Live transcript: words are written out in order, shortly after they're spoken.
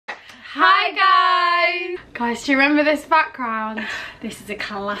Hi guys! Guys, do you remember this background? This is a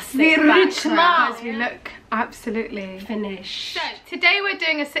classic The original. background. Guys, we look absolutely finished. So, today we're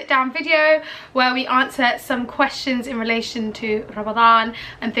doing a sit down video where we answer some questions in relation to Ramadan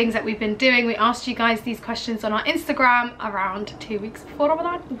and things that we've been doing. We asked you guys these questions on our Instagram around 2 weeks before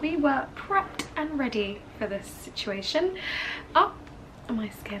Ramadan. We were prepped and ready for this situation. Oh, my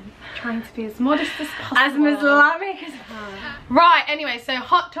skin. Trying to be as modest as possible. As Islamic as possible. Right, anyway, so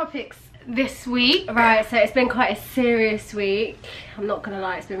hot topics this week. Right, so it's been quite a serious week. I'm not gonna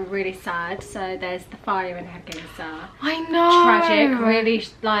lie, it's been really sad. So there's the fire in Hargeisa. I know. Tragic, really,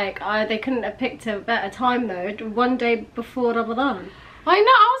 like, they couldn't have picked a better time though. One day before Ramadan. I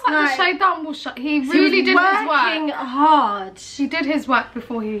know, I was like, the shaitan will shut. He really did his work. Working hard. He did his work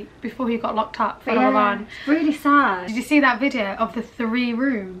before he got locked up for Ramadan. It's really sad. Did you see that video of the 3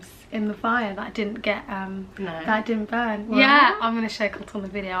 rooms in the fire that didn't get No. that didn't burn? What? Yeah, I'm gonna show clips on the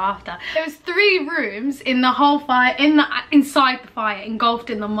video after. There was 3 rooms in the whole fire, inside the fire,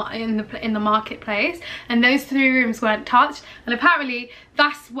 engulfed in the marketplace, and those 3 rooms weren't touched. And apparently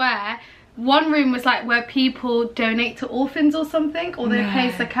that's where one room was like where people donate to orphans or something, or they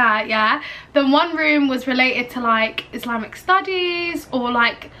pay zakat, yeah. Then one room was related to like Islamic studies, or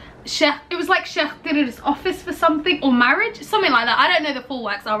like it was like Sheikh Dir's office for something, or marriage, something like that. I don't know the full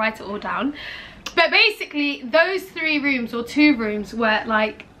works, I'll write it all down. But basically those 3 rooms or 2 rooms were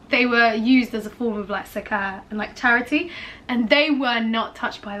like, they were used as a form of like zakat and like charity, and they were not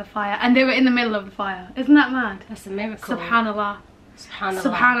touched by the fire, and they were in the middle of the fire. Isn't that mad? That's a miracle. Subhanallah. Subhanallah.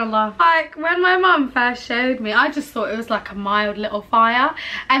 Subhanallah. Like when my mum first showed me, I just thought it was like a mild little fire,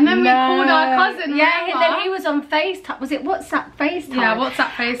 and then we called our cousin. Yeah, remember? and then he was on FaceTime. Was it WhatsApp FaceTime? Yeah, WhatsApp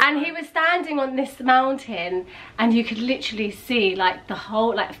FaceTime. And he was standing on this mountain, and you could literally see like the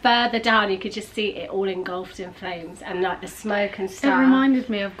whole, like further down, you could just see it all engulfed in flames and like the smoke and stuff. It reminded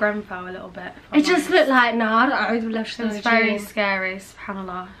me of Grenfell a little bit. It just looked like it was very scary.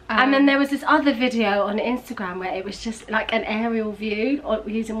 Subhanallah. And then there was this other video on Instagram where it was just like an aerial view, or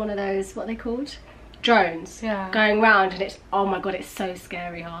using one of those, what are they called? Drones. Yeah. Going round, and it's, oh my god, it's so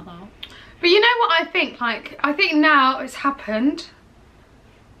scary, Harbour. But you know what I think? Like, I think now it's happened,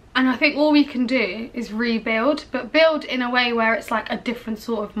 and I think all we can do is rebuild, but build in a way where it's like a different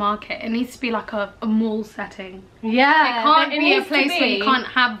sort of market. It needs to be like a mall setting. Yeah, it can't be a place where you can't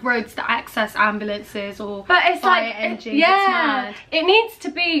have roads to access ambulances or it's fire like engines. Yeah, it's mad. It needs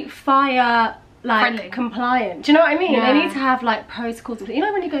to be fire friendly, compliant. Do you know what I mean? Yeah. They need to have like protocols. You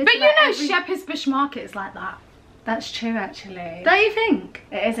know when you go. But to, you like, know, Shepherd's Bush Market is like that. That's true, actually. Don't you think?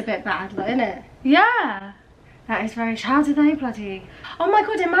 It is a bit bad, isn't it? Yeah. That is very. How do they bloody? Oh my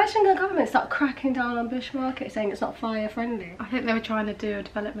god! Imagine the government start cracking down on Bush Market, saying it's not fire friendly. I think they were trying to do a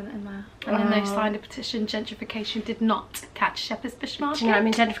development in there, and then they signed a petition. Gentrification did not catch Shepherd's Bush Market. Do you know what I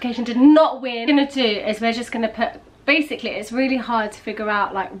mean? Gentrification did not win. What we're gonna do is we're just gonna put. Basically, it's really hard to figure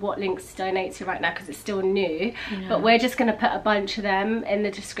out like what links to donate to right now because it's still new. Yeah. But we're just gonna put a bunch of them in the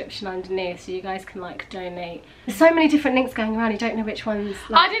description underneath, so you guys can like donate. There's so many different links going around. You don't know which ones.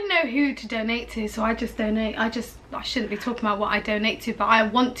 Like... I didn't know who to donate to, so I just donate. I shouldn't be talking about what I donate to, but I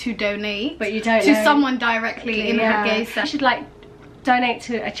want to donate. But you don't to know. Someone directly in Hargeisa. You should like donate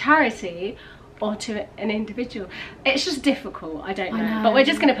to a charity or to an individual. It's just difficult, I don't know. But we're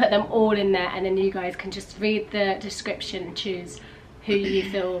just going to put them all in there, and then you guys can just read the description and choose who you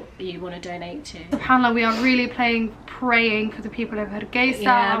feel you want to donate to. SubhanAllah, we are really praying for the people of Hargeisa,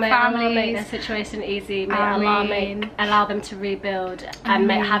 our families. Allah make their situation easy. May Allah allow them to rebuild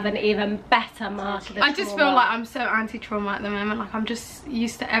and have an even better mark. I just feel like I'm so anti-trauma at the moment. Like I'm just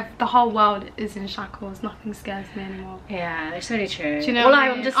used to the whole world is in shackles. Nothing scares me anymore. Yeah, it's really true. Do you know? Well,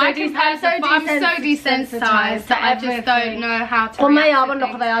 I'm so desensitized that I just don't know how to react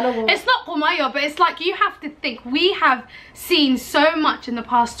to things. It's not Qumaya, but it's like you have to think. We have seen so much in the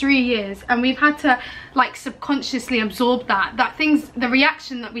past 3 years, and we've had to like subconsciously absorb that the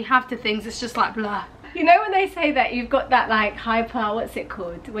reaction that we have to things is just like blah. You know when they say that you've got that like hyper, what's it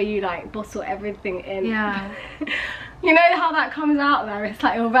called, where you like bottle everything in? Yeah. You know how that comes out there? It's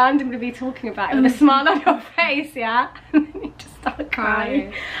like you'll randomly be talking about it with a smile on your face, yeah? And then you just start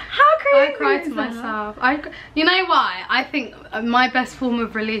crying. How crazy! I cry to myself. You know why? I think my best form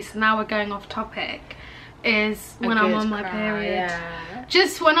of release, now we're going off topic, is when I'm on my period. Yeah.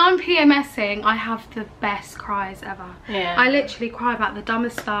 Just when I'm PMSing, I have the best cries ever. Yeah. I literally cry about the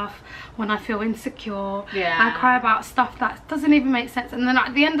dumbest stuff when I feel insecure. Yeah. I cry about stuff that doesn't even make sense. And then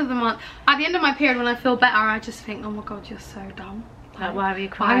at the end of the month, at the end of my period, when I feel better, I just think, oh my god, you're so dumb. Like, why are you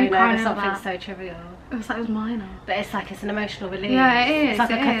crying over something so trivial? It was like, it was minor. But it's like, it's an emotional release. Yeah, it is. It's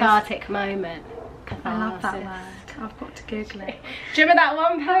like a cathartic moment. I love that word. I've got to Google it. Do you remember that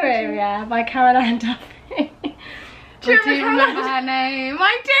one poem, yeah, by Caroline Duffy? Do you remember her name?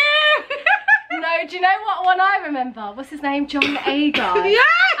 I do! No, do you know what one I remember? What's his name? John Agar. Yes!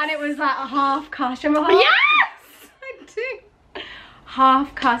 And it was like a half cast. Remember half? Yes! I do.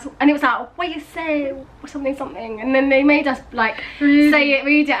 Half cast. And it was like, what you say? Something, something. And then they made us like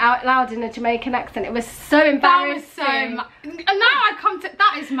read it out loud in a Jamaican accent. It was so embarrassing. That was so mad. Now I come to,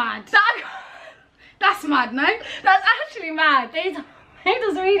 that is mad. That's mad, no? That's actually mad. They made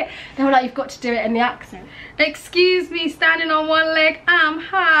us read it. They were like, you've got to do it in the accent. Excuse me, standing on one leg, I'm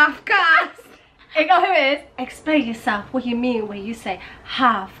half cast. Who is? Explain yourself. What you mean when you say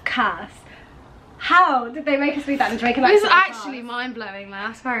half cast? How did they make us read that in Jamaican accent? This is actually mind-blowing, man.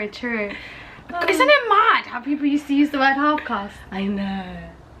 That's very true. Isn't it mad how people used to use the word half cast? I know.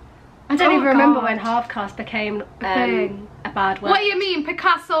 I don't even remember when half cast became a bad word. What do you mean?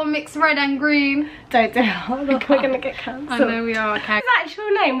 Picasso mixed red and green? Don't do it. We're going to get cancelled. I know we are, okay. His actual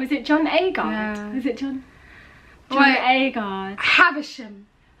name, was it John Agar? Yeah. Was it John Agar? Havisham.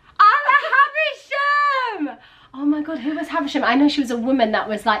 Havisham! Oh my god, who was Havisham? I know she was a woman that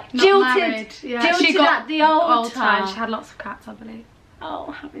was like married. Yeah. Jilted She got at the old time. She had lots of cats, I believe.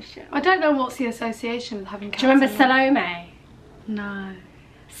 Oh, Havisham. I don't know what's the association with having cats. Do you remember Salome? No.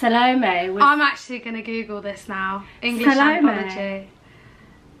 Salome was... I'm actually going to Google this now. English Salome. anthology.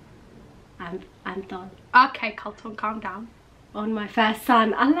 Anton. Okay, Colton, calm down. On my first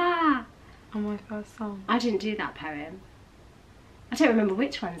son. Allah! On my first song. I didn't do that poem. I don't remember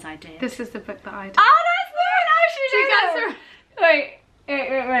which ones I did. This is the book that I did. Oh, that's weird!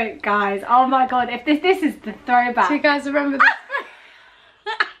 Wait, guys. Oh my god, if this is the throwback. Do you guys remember this?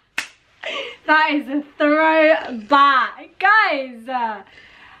 That is a throwback. Guys!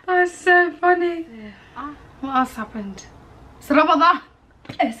 That's so funny. Yeah. What else happened? It's Ramadan.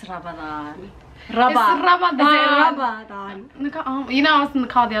 It's Ramadan. It's Ramadan. Is it Ramadan? You know, I was in the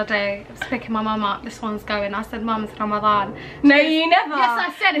car the other day. I was picking my mum up. This one's going. I said, Mum, it's Ramadan. No, you never. Yes,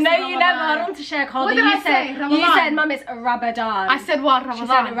 I said it's No, Ramadan. you never. I don't want to share Carly. What did I say? Ramadan. You said, Mum, it's Ramadan. I said, what, Ramadan? She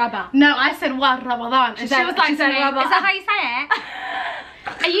said Ramadan. No, I said, what, Ramadan? And she was like, is that how you say it?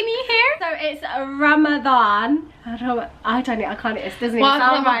 Are you new here? So it's Ramadan. I can't. It doesn't even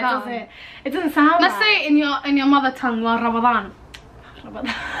sound right, does it? It doesn't sound right. Let's say it in your mother tongue, what, Ramadan?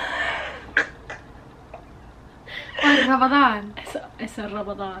 Ramadan. Ramadan. It's a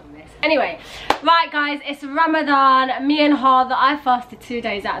Ramadan. Anyway, right guys, it's Ramadan. Me and Har, I fasted 2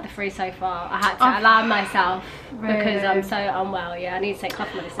 days out of the 3 so far. I had to allow myself because I'm so unwell. Yeah, I need to take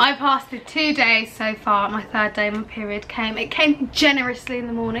cough medicine. I fasted 2 days so far. My 3rd day, my period came. It came generously in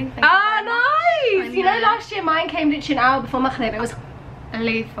the morning. Nice! You know, last year mine came literally an hour before Maghrib. It was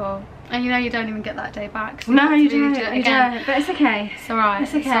lethal. And you know you don't even get that day back. So no, you don't. But it's okay. It's alright.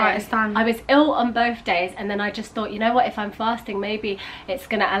 It's okay. It's alright. It's done. I was ill on both days, and then I just thought, you know what? If I'm fasting, maybe it's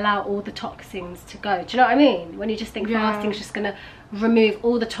gonna allow all the toxins to go. Do you know what I mean? When you just think fasting's just gonna remove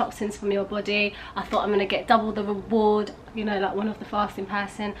all the toxins from your body. I thought I'm gonna get double the reward. You know, like one of the fasting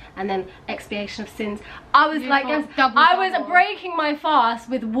person, and then expiation of sins. I was I was breaking my fast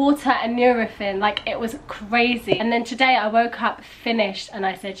with water and Nurofen. Like, it was crazy. And then today I woke up finished, and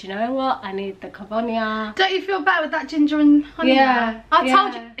I said, you know what? I need the Cavonia. Don't you feel better with that ginger and honey? Yeah. I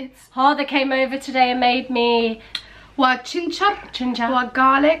told you. It's Harder came over today and made me ginger,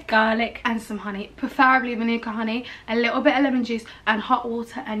 garlic, and some honey, preferably manuka honey, a little bit of lemon juice, and hot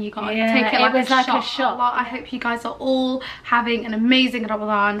water, and you gotta take it like a shot. Well, I hope you guys are all having an amazing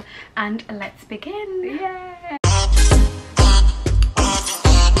Ramadan, and let's begin. Yeah.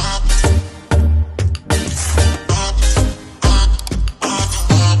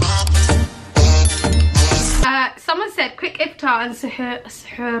 Someone said quick iftar and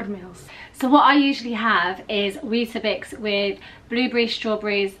suhoor meals. So what I usually have is Weetabix with blueberries,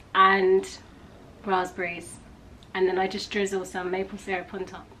 strawberries and raspberries, and then I just drizzle some maple syrup on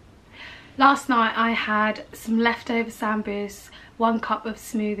top. Last night I had some leftover sambus, 1 cup of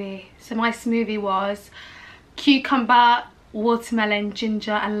smoothie. So my smoothie was cucumber, watermelon,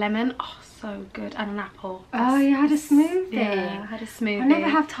 ginger and lemon. Oh, so good. And an apple. Oh, you had a smoothie? Yeah, I had a smoothie. I never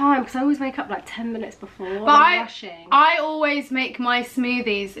have time because I always wake up like 10 minutes before. But I'm rushing. I always make my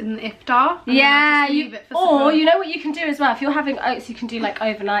smoothies in the iftar. Yeah, or you know what you can do as well? If you're having oats, you can do like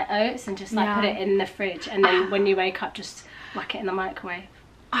overnight oats and just like put it in the fridge, and then when you wake up, just whack it in the microwave.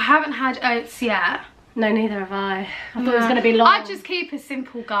 I haven't had oats yet. No, neither have I. I thought it was going to be long. I just keep it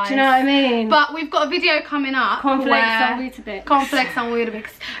simple, guys. Do you know what I mean? But we've got a video coming up. Cornflakes and Weetabix. Cornflakes and Weetabix.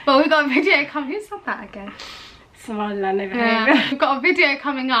 But we've got a video coming. Who said that again? Someone over here. We've got a video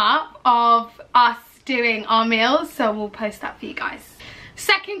coming up of us doing our meals, so we'll post that for you guys.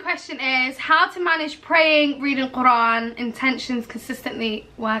 Second question is how to manage praying, reading Quran, intentions consistently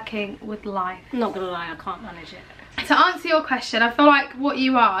working with life. I'm not gonna lie, I can't manage it. To answer your question, I feel like what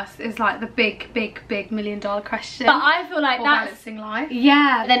you asked is like the big $1 million question. But I feel like that's balancing life.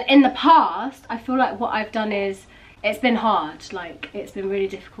 Yeah. Then in the past, I feel like what I've done is it's been hard. Like it's been really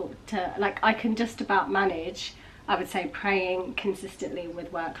difficult to like. I can just about manage, I would say, praying consistently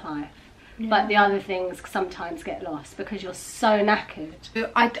with work life. Yeah. But the other things sometimes get lost because you're so knackered.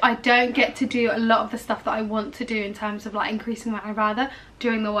 I don't get to do a lot of the stuff that I want to do in terms of like increasing my ibadah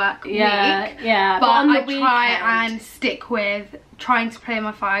during the work week. Yeah, but I try and stick with trying to pray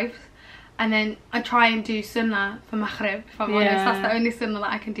my fives. And then I try and do sunnah for Maghrib, if I'm honest. That's the only sunnah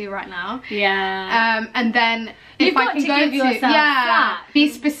that I can do right now. Yeah. And then if I can go to be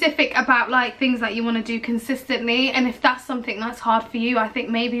specific about like things that you want to do consistently. And if that's something that's hard for you, I think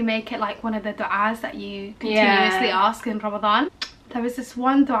maybe make it like one of the du'as that you continuously ask in Ramadan. There was this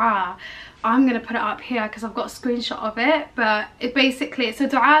one du'a, I'm going to put it up here because I've got a screenshot of it. But it's a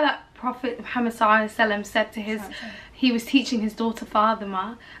du'a that Prophet Muhammad ﷺ said to his, he was teaching his daughter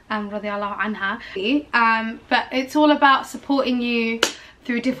Fatima, radiallahu anha. But it's all about supporting you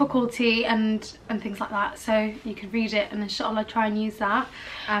through difficulty and things like that. So you could read it and inshallah try and use that.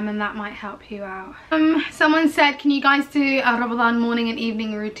 And that might help you out. Someone said, can you guys do a Ramadan morning and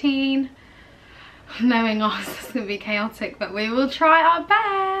evening routine? Knowing us, it's going to be chaotic, but we will try our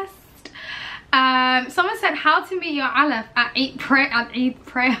best. Someone said how to meet your alaf at Eid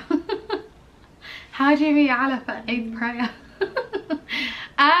prayer. How do you meet your alaf at Eid prayer?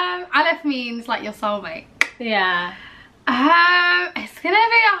 Alaf means like your soulmate. Yeah. It's gonna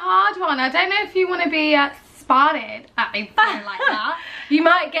be a hard one. I don't know if you want to be spotted at Eid prayer like that. You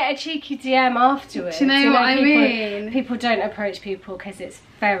might get a cheeky DM afterwards. Do you know what I mean? People don't approach people because it's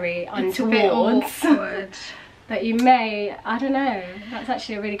very untoward. It's a bit awkward. But you may, I don't know, that's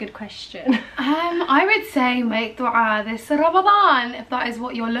actually a really good question. I would say make dua this Ramadan if that is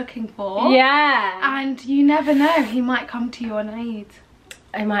what you're looking for. Yeah. And you never know, he might come to you on Eid.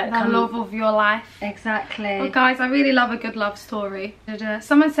 He might come. The love of your life. Exactly. Well guys, I really love a good love story.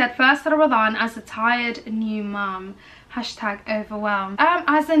 Someone said, first Ramadan as a tired new mum. #overwhelmed.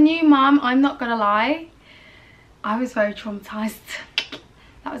 As a new mum, I'm not gonna lie, I was very traumatized.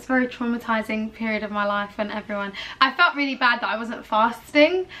 That was a very traumatizing period of my life, and everyone, I felt really bad that I wasn't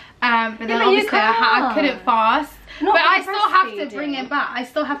fasting, but then obviously I couldn't fast. But I still have to bring it back. I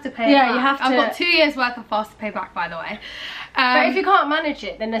still have to pay it back. You have to. I've got 2 years worth of fast to pay back, by the way. But if you can't manage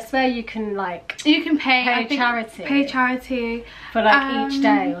it, then I swear you can like pay charity for like each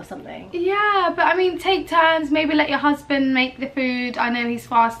day or something. Yeah, but I mean, take turns. Maybe let your husband make the food. I know he's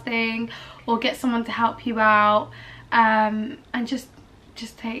fasting, or get someone to help you out, and just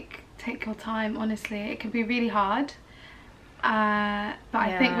take your time. Honestly, it can be really hard, but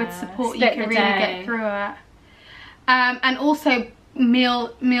I think with support you can really get through it. And also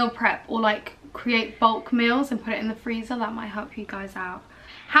meal prep, or like create bulk meals and put it in the freezer. That might help you guys out.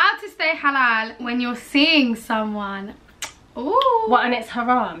 How to stay halal when you're seeing someone. Ooh. Well, and it's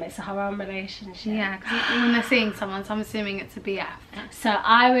haram. It's a haram relationship. Yeah, because when they're seeing someone, so I'm assuming it's a BF. So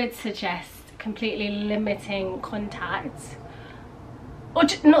I would suggest completely limiting contact, or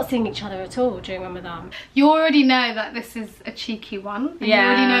not seeing each other at all during Ramadan. You already know that this is a cheeky one. And you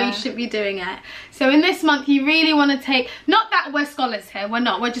already know you shouldn't be doing it. So in this month, you really want to take, not that we're scholars here, we're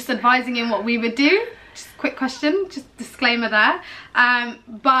not. We're just advising in what we would do. Just a quick question, just disclaimer there.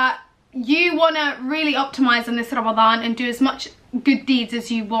 But you want to really optimize on this Ramadan and do as much good deeds as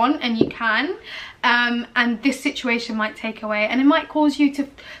you want and you can. And this situation might take away, and it might cause you to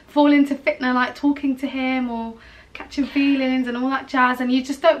fall into fitna, like talking to him or catching feelings and all that jazz, and you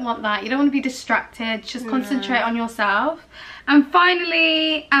just don't want that. You don't want to be distracted. Just concentrate on yourself. And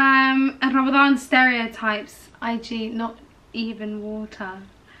finally, Ramadan stereotypes. IG, not even water.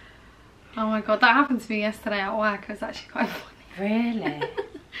 Oh my god, that happened to me yesterday at work. It was actually quite funny. Really?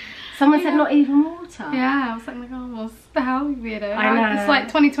 Someone said not even water. Yeah, I was like, oh, what the hell, weirdo? I know. It's like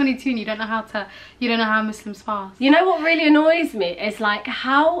 2022 and you don't know how Muslims fast. You know what really annoys me is like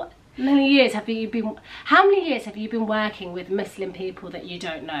how many years have you been working with Muslim people that you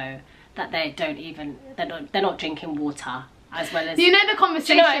don't know, that they're not drinking water as well as, you know, the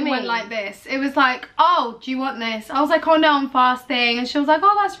conversation went like this. It was like, oh, do you want this? I was like, oh no, I'm fasting. And she was like,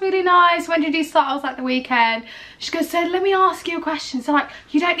 oh, that's really nice. When did you start? I was like, the weekend. She goes, so let me ask you a question. So like,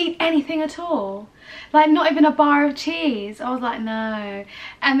 you don't eat anything at all? Like not even a bar of cheese? I was like, no.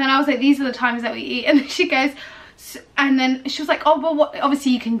 And then I was like, these are the times that we eat. And then she goes, And then she was like, oh, well, what?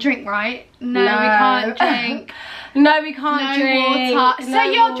 Obviously you can drink, right? No, we can't drink. No, we can't drink. Water. No so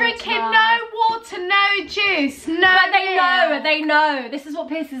you're water. drinking no water, no juice, no. But they know. This is what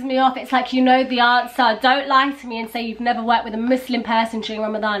pisses me off. It's like, you know the answer. Don't lie to me and say you've never worked with a Muslim person during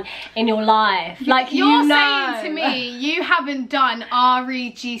Ramadan in your life. Like, you're saying to me you haven't done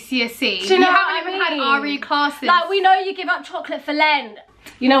RE GCSE. Do you know you what haven't I even mean? had RE classes. Like, we know you give up chocolate for Lent.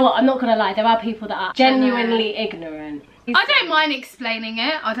 You know what? I'm not gonna lie. There are people that are genuinely ignorant. I don't mind explaining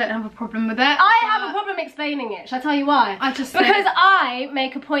it. I don't have a problem with it. I have a problem explaining it. Shall I tell you why? Because I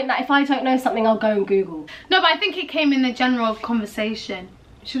make a point that if I don't know something, I'll go and Google. No, but I think it came in the general conversation.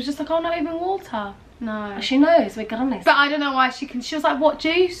 She was just like, oh, not even water. No. She knows, we're gonna. But I don't know why she was like, what,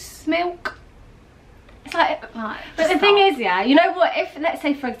 juice? Milk? It's like but the thing is, yeah, you know what, if, let's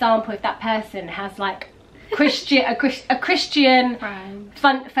say for example, if that person has like a Christian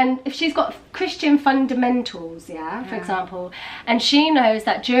if she's got Christian fundamentals, yeah, for example, and she knows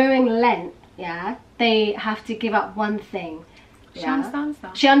that during Lent, yeah, they have to give up one thing. She understands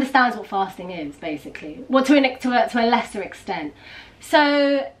that. She understands what fasting is, basically. Well, to a lesser extent.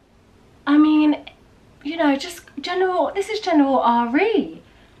 So, I mean, you know, just general. This is general RE.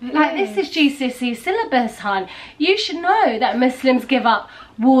 Like, this is GCSE syllabus, hun. You should know that Muslims give up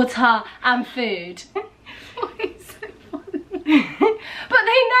water and food. But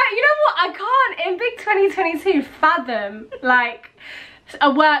they know, you know what, I can't in big 2022 fathom like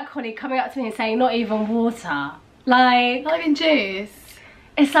a work colleague coming up to me and saying not even water, like not even juice.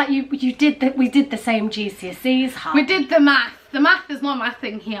 It's like we did the same GCSEs, huh? We did the math is not my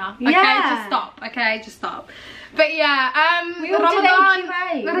thing here. Okay, just stop. Okay, just stop. But yeah, we all did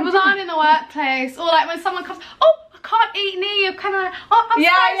AQA. The Ramadan in the workplace, or like when someone comes, oh, can't eat near you, can I? Oh, I'm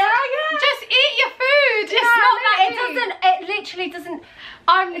sorry. Just eat your food. It's not that it literally doesn't.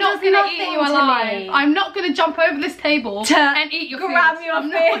 I'm not gonna eat you alive. I'm not gonna jump over this table and eat your food. I'm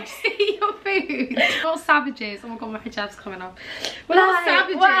not going to eat your food. We're all savages. Oh my god, my hijab's coming off. We're all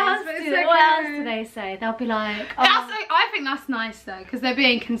savages. What else do they say? They'll be like, oh. I think that's nice though, because they're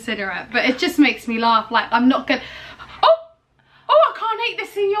being considerate. But it just makes me laugh. Like, I'm not gonna. Oh, I can't eat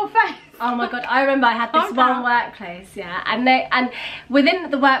this in your face. Oh my god, I remember I had this one workplace, yeah, and within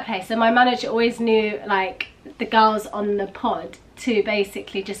the workplace, so my manager always knew like the girls on the pod to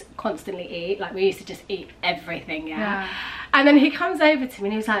basically just constantly eat. Like, we used to just eat everything, yeah. And then he comes over to me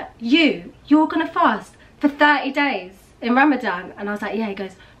and he was like, you're gonna fast for 30 days in Ramadan? And I was like, yeah. He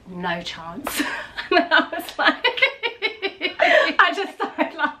goes, no chance. And I was like, I just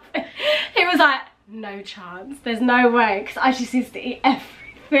started laughing. He was like, no chance, there's no way, because I just used to eat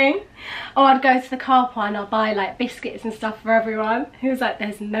everything. Or I'd go to the car park and I'd buy like biscuits and stuff for everyone. He was like,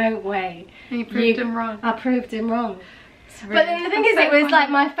 there's no way. And you proved him wrong. I proved him wrong. Really, but then the thing is, it was like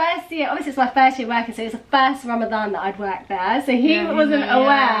my first year, obviously it's my first year working, so it was the first Ramadan that I'd worked there, so he wasn't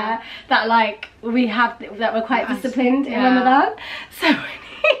aware that like that we're quite disciplined in Ramadan. So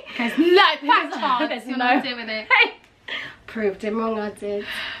he goes, no, there's no doing it. Proved him wrong, I did.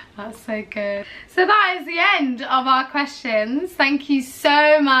 That's so good. So that is the end of our questions. Thank you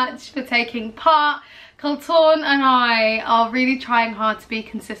so much for taking part. Kultorn and I are really trying hard to be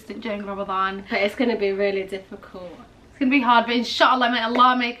consistent during Ramadan. But it's going to be really difficult. It's going to be hard, but inshallah, may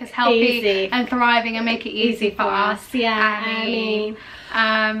Allah make us healthy and thriving and make it easy for us. Yeah, I mean.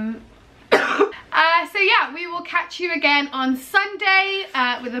 So yeah, we will catch you again on Sunday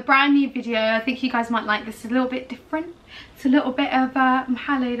with a brand new video. I think you guys might like this. It's a little bit different. It's a little bit of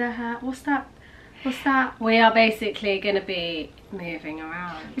what's that? We are basically going to be moving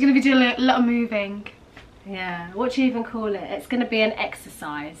around. We're going to be doing a lot of moving. Yeah, what do you even call it? It's going to be an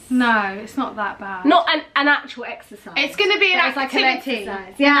exercise. No, it's not that bad. Not an actual exercise. It's going to be an activity. Like an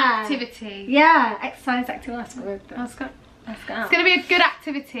exercise. Yeah. An activity. Yeah, exercise, activity. That's good. Let's go. It's going to be a good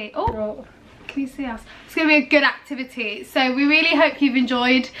activity. Oh. Can you see us? It's going to be a good activity. So we really hope you've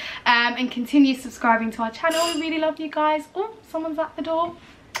enjoyed and continue subscribing to our channel. We really love you guys. Oh, someone's at the door.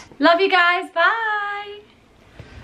 Love you guys. Bye.